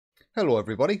Hello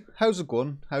everybody, how's it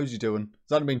going? How's you doing?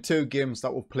 There's only been two games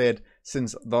that we've played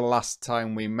since the last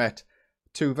time we met.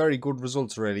 Two very good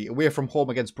results really. Away from home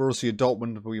against Borussia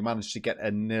Dortmund, we managed to get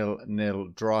a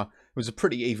 0-0 draw. It was a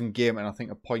pretty even game and I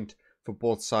think a point for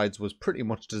both sides was pretty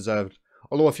much deserved.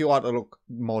 Although if you had to look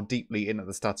more deeply into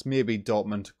the stats, maybe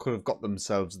Dortmund could have got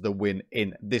themselves the win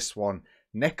in this one.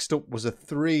 Next up was a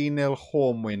 3-0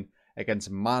 home win against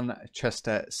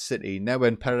Manchester City. Now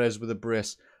when Perez with a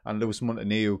brace and Luis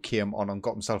Montenegro came on and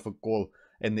got himself a goal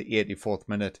in the 84th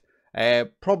minute.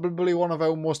 Probably one of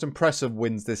our most impressive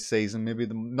wins this season, maybe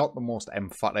not the most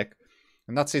emphatic.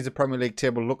 And that sees the Premier League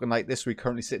table looking like this. We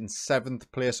currently sit in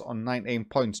 7th place on 19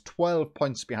 points, 12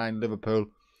 points behind Liverpool,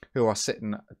 who are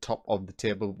sitting top of the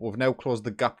table. We've now closed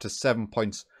the gap to 7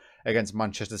 points against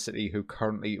Manchester City, who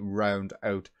currently round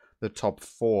out the top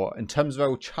 4. In terms of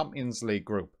our Champions League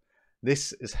group,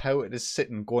 this is how it is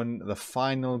sitting going into the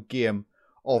final game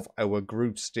of our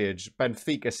group stage.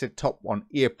 Benfica sit top on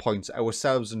 8 points.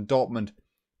 Ourselves and Dortmund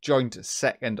joint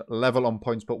second, level on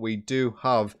points, but we do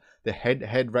have the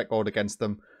head-to-head record against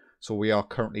them, so we are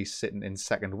currently sitting in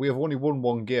second. We have only won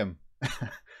one game.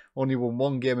 Only won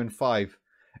one game in 5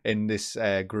 in this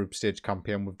group stage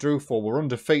campaign. We drew 4. We're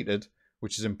undefeated,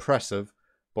 which is impressive,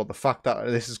 but the fact that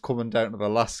this is coming down to the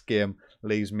last game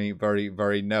leaves me very,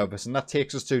 very nervous. And that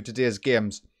takes us to today's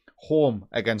games. Home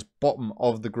against bottom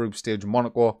of the group stage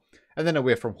Monaco, and then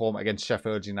away from home against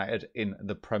Sheffield United in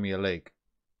the Premier League.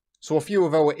 So a few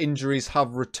of our injuries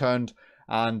have returned,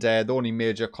 and the only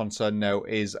major concern now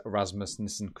is Rasmus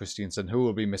Nissen-Christiansen, who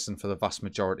will be missing for the vast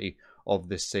majority of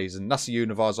this season. Nasser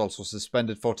Univar is also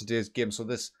suspended for today's game, so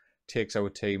this takes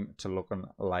our team to looking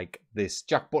like this.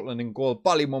 Jack Butland in goal,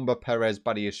 Balymumba, Perez,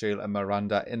 Badiashile and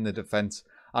Miranda in the defence,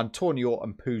 Antonio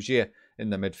and Pugier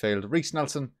in the midfield, Reiss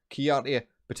Nelson, Chiarte,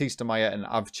 Batista Maya and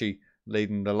Avci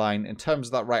leading the line. In terms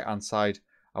of that right-hand side,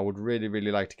 I would really,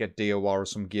 really like to get Diawara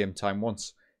some game time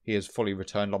once he is fully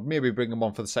returned. Or maybe bring him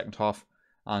on for the second half.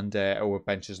 And our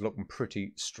bench is looking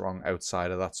pretty strong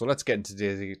outside of that. So let's get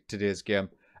into today's game.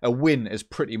 A win is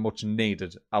pretty much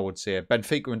needed, I would say.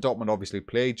 Benfica and Dortmund obviously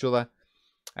play each other.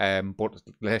 But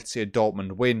let's say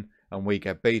Dortmund win and we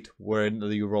get beat. We're into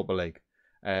the Europa League.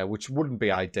 Which wouldn't be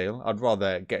ideal. I'd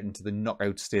rather get into the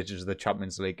knockout stages of the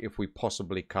Champions League if we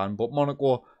possibly can. But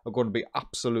Monaco are going to be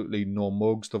absolutely no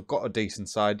mugs. They've got a decent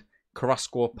side.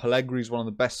 Carrasco, Pellegrini is one of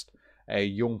the best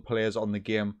young players on the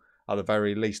game. At the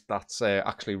very least, that's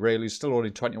actually really. He's still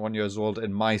only 21 years old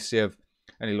in my save.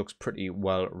 And he looks pretty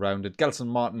well-rounded. Gelson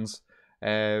Martins,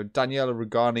 Daniele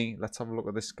Rugani. Let's have a look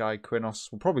at this guy, Quinos.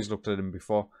 We've probably looked at him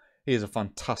before. He is a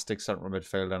fantastic central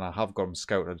midfielder and I have got him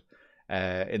scouted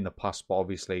in the past, but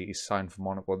obviously he's signed for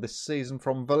Monaco this season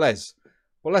from Velez.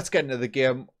 Well, let's get into the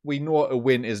game. We know a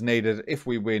win is needed. If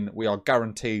we win, we are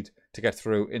guaranteed to get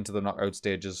through into the knockout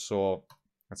stages. So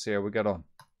let's see how we get on.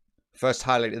 First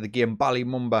highlight of the game,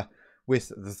 Balymumba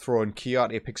with the throw, and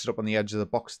Chiarte picks it up on the edge of the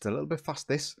box. It's a little bit fast,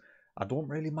 this. I don't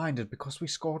really mind it because we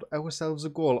scored ourselves a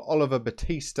goal. Oliver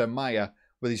Batista Maya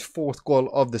with his 4th goal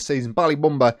of the season.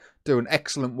 Balymumba doing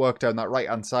excellent work down that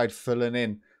right-hand side, filling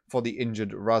in for the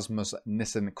injured Rasmus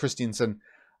Nissen-Christiansen,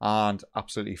 and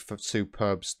absolutely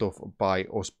superb stuff by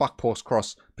us. Back post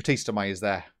cross, Batista Maya is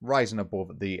there, rising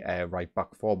above the right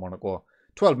back for Monaco.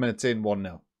 12 minutes in,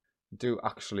 1-0. I do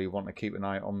actually want to keep an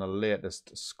eye on the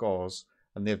latest scores,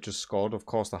 and they've just scored, of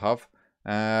course they have.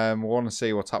 We want to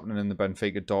see what's happening in the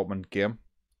Benfica-Dortmund game.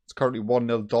 It's currently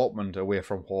 1-0 Dortmund away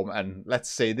from home, and let's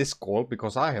see this goal,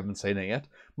 because I haven't seen it yet.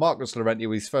 Marcus Llorente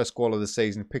with his first goal of the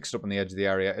season, picks it up on the edge of the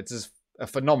area. It's a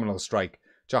phenomenal strike.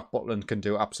 Jack Butland can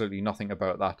do absolutely nothing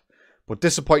about that. But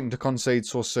disappointing to concede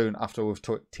so soon after we've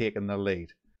taken the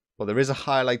lead. But there is a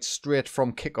highlight straight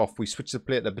from kickoff. We switch the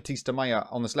play to Batista Maya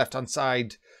on this left-hand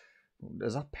side.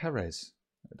 Is that Perez?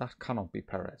 That cannot be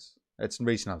Perez. It's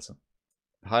Reiss Nelson.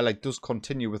 The highlight does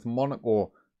continue with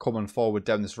Monaco coming forward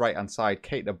down this right-hand side.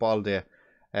 Keita Balde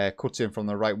cuts in from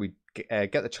the right. We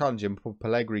get the challenge in, but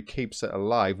Pellegrini keeps it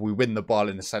alive. We win the ball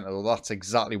in the centre. That's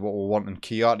exactly what we want. And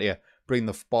Chiarte bring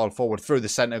the ball forward through the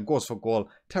centre, goes for goal.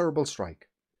 Terrible strike.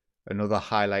 Another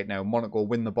highlight now. Monaco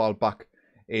win the ball back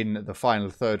in the final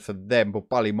third for them, but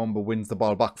Balymumba wins the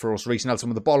ball back for us. Reiss Nelson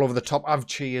with the ball over the top.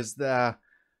 Avci is there.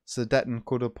 Sudeten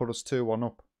could have put us 2-1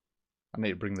 up. I need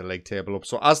to bring the league table up.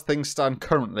 So as things stand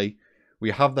currently,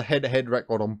 we have the head-to-head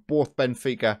record on both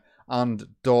Benfica and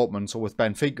Dortmund. So with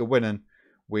Benfica winning,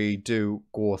 we do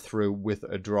go through with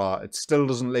a draw. It still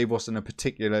doesn't leave us in a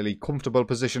particularly comfortable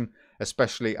position,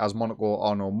 especially as Monaco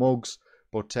are no mugs.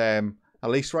 But at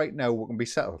least right now we can be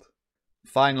settled.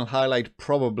 Final highlight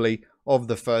probably of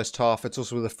the first half. It's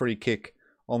us with a free kick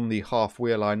on the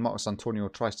halfway line. Marcos Antonio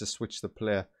tries to switch the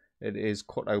play It is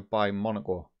cut out by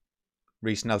Monaco.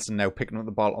 Reece Nelson now picking up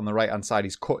the ball on the right-hand side.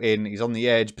 He's cut in. He's on the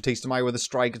edge. Batista Maya with a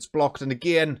strike. It's blocked. And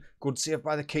again, good save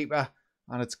by the keeper.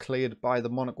 And it's cleared by the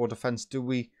Monaco defence.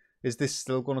 Is this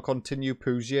still going to continue?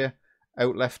 Pougier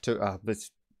out left to...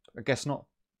 I guess not.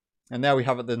 And there we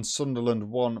have it then. Sunderland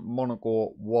 1,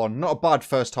 Monaco 1. Not a bad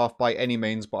first half by any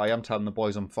means, but I am telling the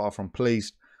boys I'm far from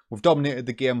pleased. We've dominated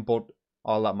the game, but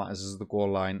all that matters is the goal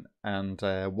line. And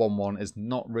 1-1 is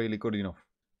not really good enough.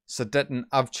 Sadetin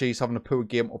Avci's having a poor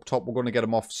game up top. We're going to get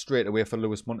him off straight away for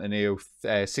Luis Montenegro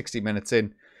 60 minutes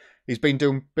in. He's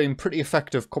been pretty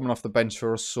effective coming off the bench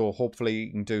for us, so hopefully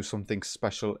he can do something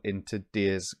special in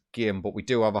today's game. But we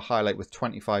do have a highlight with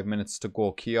 25 minutes to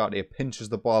go. Chiarte pinches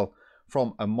the ball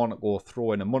from a Monaco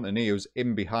throw-in, and Montenegro's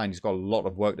in behind. He's got a lot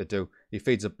of work to do. He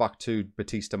feeds it back to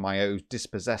Batista Maya, who's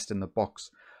dispossessed in the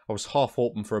box. I was half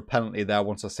hoping for a penalty there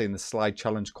once I seen the slide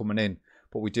challenge coming in.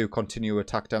 But we do continue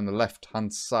attack down the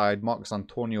left-hand side. Marcus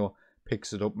Antonio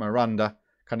picks it up. Miranda,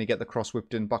 can he get the cross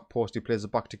whipped in back post? He plays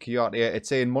it back to Chiarte.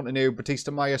 It's in. Montenegro,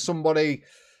 Batista Maya, somebody.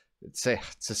 It's a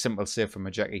simple save from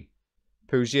Majecki.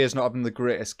 Pougier's not having the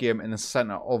greatest game in the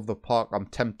centre of the park. I'm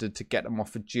tempted to get him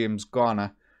off for James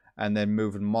Garner and then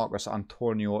moving Marcus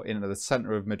Antonio into the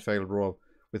centre of midfield role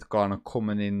with Garner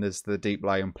coming in as the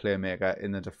deep-lying playmaker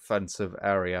in the defensive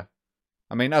area.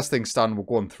 I mean, as things stand, we're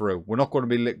going through. We're not going to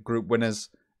be lit group winners.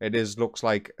 Looks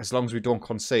like, as long as we don't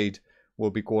concede, we'll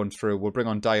be going through. We'll bring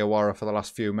on Diawara for the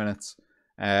last few minutes.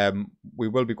 We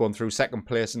will be going through second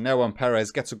place. And now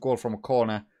Perez gets a goal from a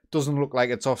corner. Doesn't look like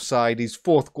it's offside. His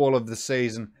 4th goal of the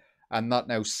season. And that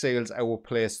now seals our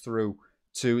place through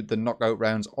to the knockout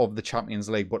rounds of the Champions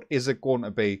League. But is it going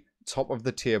to be top of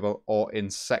the table or in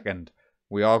second?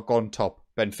 We are gone top.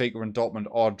 Benfica and Dortmund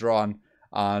are drawn.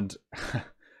 And...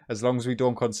 as long as we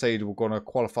don't concede, we're going to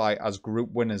qualify as group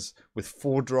winners with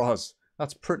 4 draws.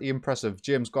 That's pretty impressive.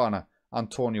 James Garner,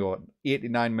 Antonio,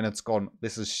 89 minutes gone.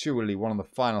 This is surely one of the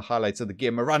final highlights of the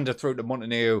game. Miranda through to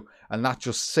Montenegro, and that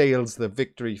just seals the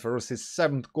victory for us. His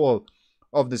 7th goal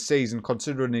of the season,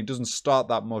 considering he doesn't start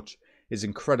that much, is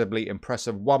incredibly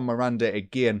impressive. Juan Miranda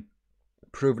again,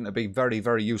 proven to be very,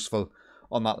 very useful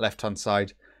on that left-hand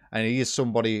side. And he is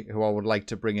somebody who I would like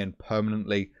to bring in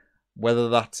permanently. Whether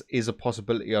that is a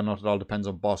possibility or not, it all depends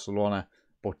on Barcelona.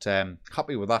 But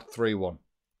happy with that 3-1.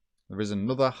 There is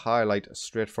another highlight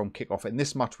straight from kickoff. In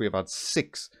this match, we have had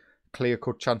 6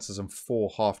 clear-cut chances and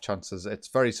 4 half chances. It's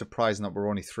very surprising that we're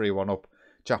only 3-1 up.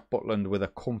 Jack Butland with a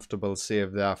comfortable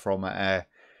save there from a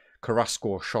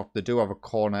Carrasco shot. They do have a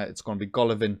corner. It's going to be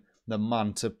Golovin, the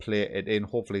man to play it in.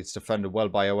 Hopefully it's defended well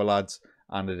by our lads.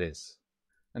 And it is.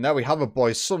 And there we have it,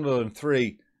 boys. Sunderland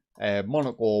 3.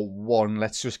 Monaco 1.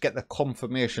 Let's just get the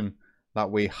confirmation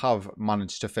that we have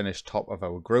managed to finish top of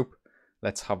our group.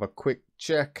 Let's have a quick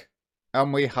check.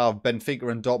 And we have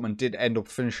Benfica and Dortmund did end up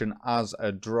finishing as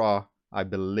a draw, I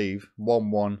believe.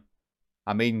 1-1.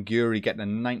 Amin Guri getting a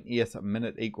 90th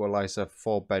minute equaliser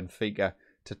for Benfica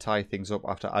to tie things up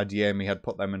after Adiemi had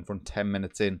put them in from 10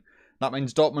 minutes in. That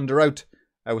means Dortmund are out.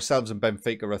 Ourselves and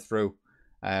Benfica are through.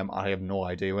 I have no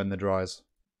idea when the draw is.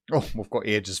 Oh, we've got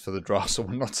ages for the draw, so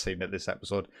we're not seeing it this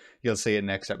episode. You'll see it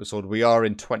next episode. We are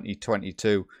in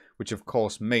 2022, which of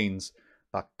course means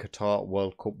that Qatar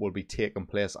World Cup will be taking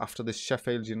place after this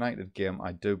Sheffield United game,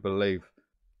 I do believe.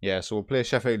 Yeah, so we'll play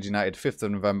Sheffield United 5th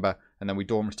of November, and then we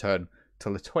don't return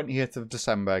till the 28th of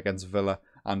December against Villa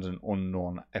and an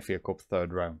unknown FA Cup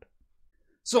 3rd round.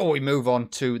 So we move on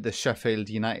to the Sheffield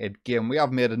United game. We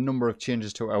have made a number of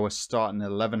changes to our starting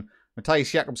 11.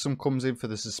 Matthias Jakobsen comes in for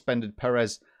the suspended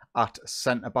Perez at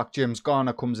centre-back. James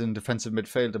Garner comes in defensive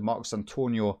midfield, and Marcus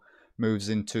Antonio moves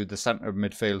into the centre of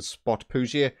midfield spot.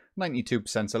 Pougier,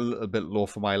 92% is a little bit low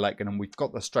for my liking, and we've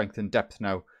got the strength and depth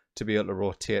now to be able to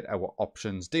rotate our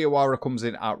options. Diawara comes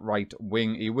in at right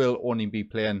wing. He will only be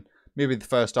playing maybe the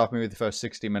first half, maybe the first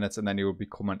 60 minutes, and then he will be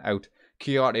coming out.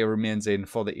 Chiarte remains in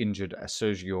for the injured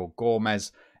Sergio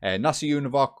Gomez. Nasser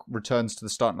Univac returns to the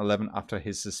starting 11 after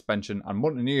his suspension, and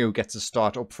Montenegro gets a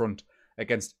start up front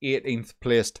against 18th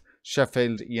placed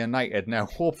Sheffield United. Now,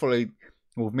 hopefully,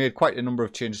 we've made quite a number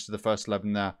of changes to the first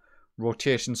 11 there.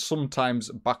 Rotation sometimes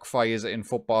backfires in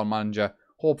Football Manager.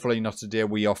 Hopefully not today.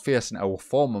 We are facing our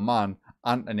former man,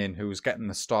 Antonin, who's getting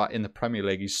the start in the Premier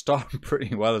League. He's starting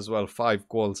pretty well as well. 5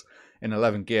 goals in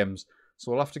 11 games.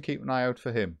 So we'll have to keep an eye out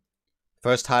for him.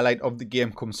 First highlight of the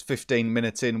game comes 15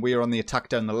 minutes in. We are on the attack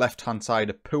down the left-hand side.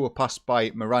 A poor pass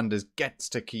by Miranda's gets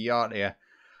to Chiarte.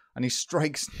 And he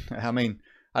strikes, I mean,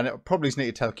 and it probably need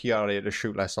to tell Chiarte to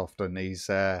shoot less often.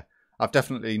 I've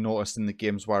definitely noticed in the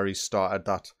games where he's started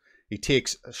that He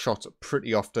takes shots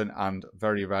pretty often and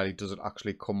very rarely does it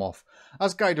actually come off.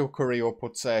 As Guido Carrillo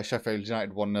puts Sheffield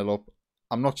United 1-0 up,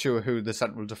 I'm not sure who the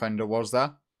central defender was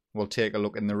there. We'll take a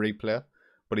look in the replay.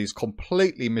 But he's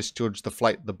completely misjudged the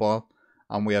flight of the ball.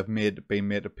 And we have been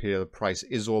made to pay the price.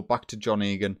 Izzo back to John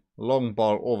Egan. Long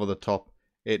ball over the top.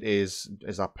 It is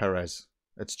that Perez?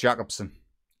 It's Jacobson.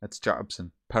 It's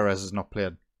Jacobson. Perez is not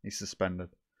played. He's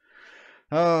suspended.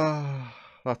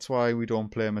 That's why we don't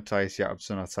play Matthias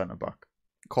Jacobson at centre-back.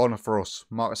 Corner for us.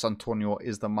 Marcus Antonio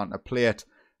is the man to play it.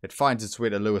 It finds its way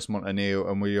to Lewis Montenegro,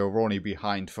 and we are only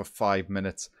behind for 5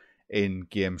 minutes in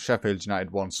game. Sheffield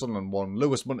United 1, Sunderland 1.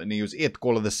 Lewis Montenegro's 8th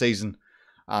goal of the season,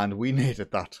 and we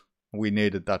needed that. We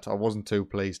needed that. I wasn't too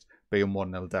pleased being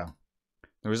 1-0 down.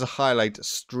 There is a highlight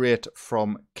straight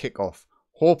from kickoff.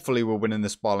 Hopefully we're winning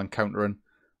this ball and countering,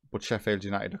 but Sheffield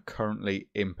United are currently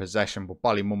in possession. But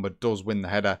Ballymumba does win the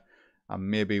header, and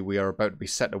maybe we are about to be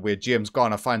set away. James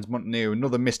Garner finds Montenegro.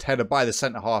 Another missed header by the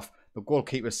centre-half. The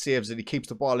goalkeeper saves it. He keeps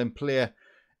the ball in play.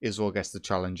 Izzo gets the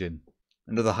challenge in.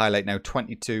 Another highlight now,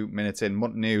 22 minutes in.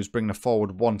 Montenegro's bringing it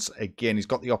forward once again. He's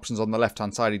got the options on the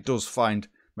left-hand side. He does find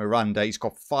Miranda. He's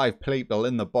got 5 people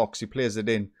in the box. He plays it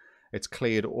in. It's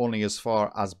cleared only as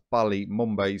far as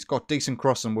Ballymumba. He's got decent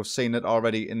crossing. We've seen it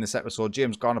already in this episode.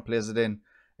 James Garner plays it in.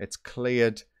 It's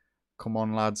cleared. Come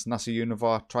on, lads. Nasser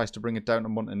Univar tries to bring it down to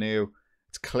Montenegro.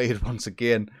 It's cleared once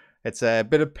again. It's a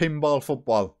bit of pinball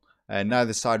football.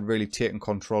 Neither side really taking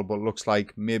control, but it looks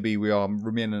like maybe we are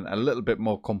remaining a little bit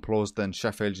more composed than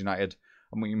Sheffield United.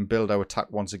 And we can build our attack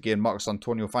once again. Marcus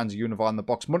Antonio finds a Univar in the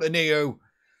box. Montenegro!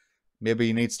 Maybe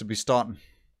he needs to be starting.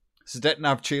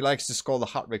 Sedetnavci likes to score the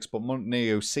hat-tricks, but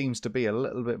Montenegro seems to be a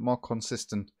little bit more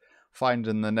consistent,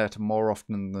 finding the net more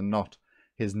often than not.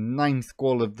 His 9th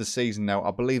goal of the season now.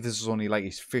 I believe this is only like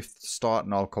his 5th start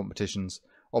in all competitions.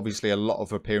 Obviously a lot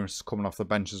of appearances coming off the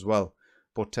bench as well.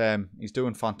 But he's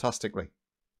doing fantastically.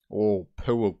 Oh,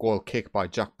 poor goal kick by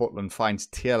Jack Butland finds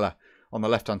Taylor on the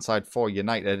left-hand side for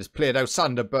United. It's played out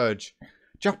Sander Burge.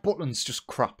 Jack Butland's just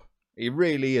crap. He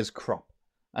really is crap.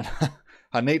 And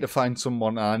I need to find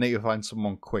someone, and I need to find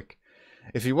someone quick.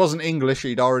 If he wasn't English,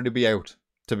 he'd already be out,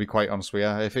 to be quite honest with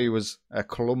you. If he was a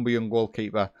Colombian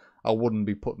goalkeeper, I wouldn't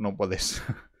be putting up with this.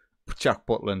 But Jack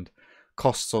Butland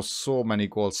costs us so many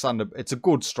goals. Sander, it's a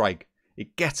good strike. He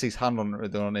gets his hand on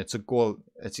it. It's a goal.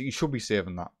 He should be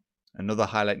saving that. Another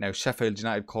highlight now. Sheffield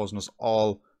United causing us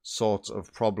all sorts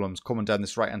of problems. Coming down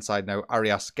this right-hand side now.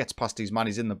 Arias gets past his man.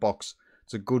 He's in the box.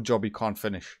 It's a good job he can't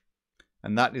finish.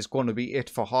 And that is going to be it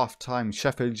for half-time.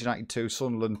 Sheffield United 2,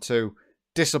 Sunderland 2.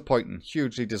 Disappointing.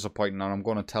 Hugely disappointing. And I'm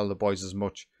going to tell the boys as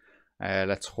much.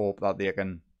 Let's hope that they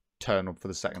can turn up for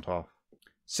the second half.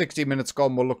 60 minutes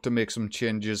gone, we'll look to make some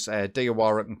changes.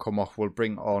 Diawara can come off. We'll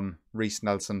bring on Reece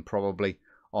Nelson probably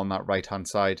on that right-hand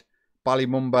side.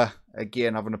 Ballymumba,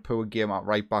 again, having a poor game at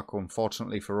right-back,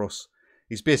 unfortunately for us.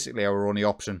 He's basically our only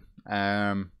option.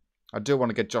 I do want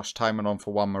to get Josh Timon on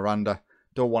for Juan Miranda.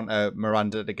 Don't want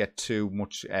Miranda to get too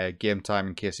much game time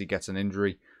in case he gets an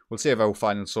injury. We'll save our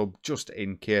final sub just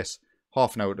in case.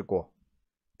 Half an hour to go.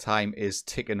 Time is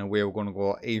ticking away. We're going to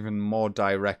go even more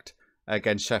direct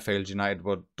against Sheffield United,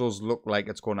 but it does look like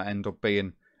it's going to end up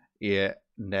being a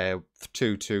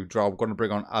 2-2 draw. We're going to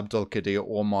bring on Abdul Kadir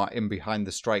Omar in behind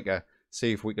the striker,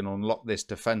 see if we can unlock this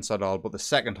defence at all. But the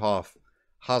second half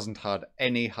hasn't had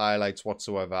any highlights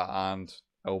whatsoever, and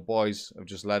our boys have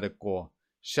just let it go.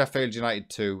 Sheffield United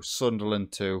 2,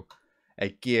 Sunderland 2.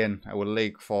 Again, our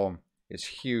league form is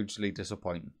hugely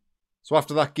disappointing. So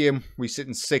after that game, we sit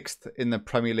in 6th in the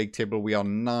Premier League table. We are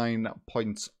 9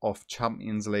 points off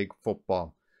Champions League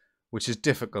football, which is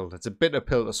difficult. It's a bitter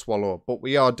pill to swallow, but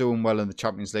we are doing well in the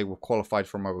Champions League. We've qualified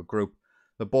from our group.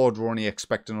 The board were only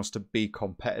expecting us to be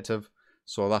competitive,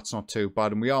 so that's not too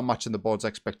bad. And we are matching the board's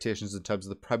expectations in terms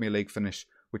of the Premier League finish,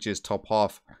 which is top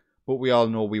half. But we all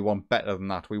know we want better than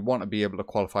that. We want to be able to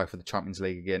qualify for the Champions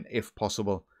League again, if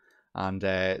possible. And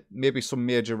maybe some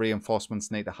major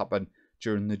reinforcements need to happen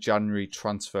during the January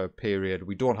transfer period.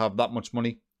 We don't have that much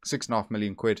money, 6.5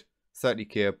 million quid,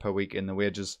 30k per week in the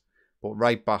wages. But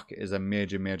right back is a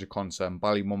major concern.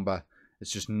 Ballymumba is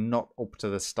just not up to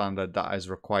the standard that is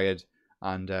required.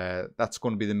 And that's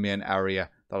going to be the main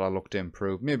area that I look to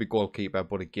improve. Maybe goalkeeper,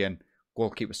 but again,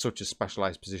 goalkeeper is such a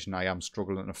specialised position. I am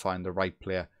struggling to find the right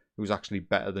player who's actually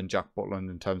better than Jack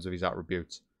Butland in terms of his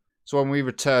attributes. So when we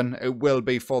return, it will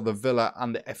be for the Villa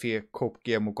and the FA Cup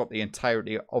game. We've got the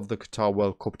entirety of the Qatar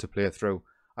World Cup to play through.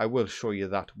 I will show you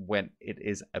that when it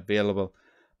is available.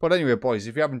 But anyway, boys,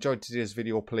 if you have enjoyed today's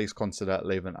video, please consider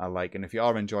leaving a like. And if you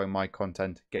are enjoying my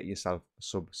content, get yourself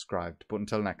subscribed. But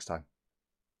until next time,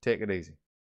 take it easy.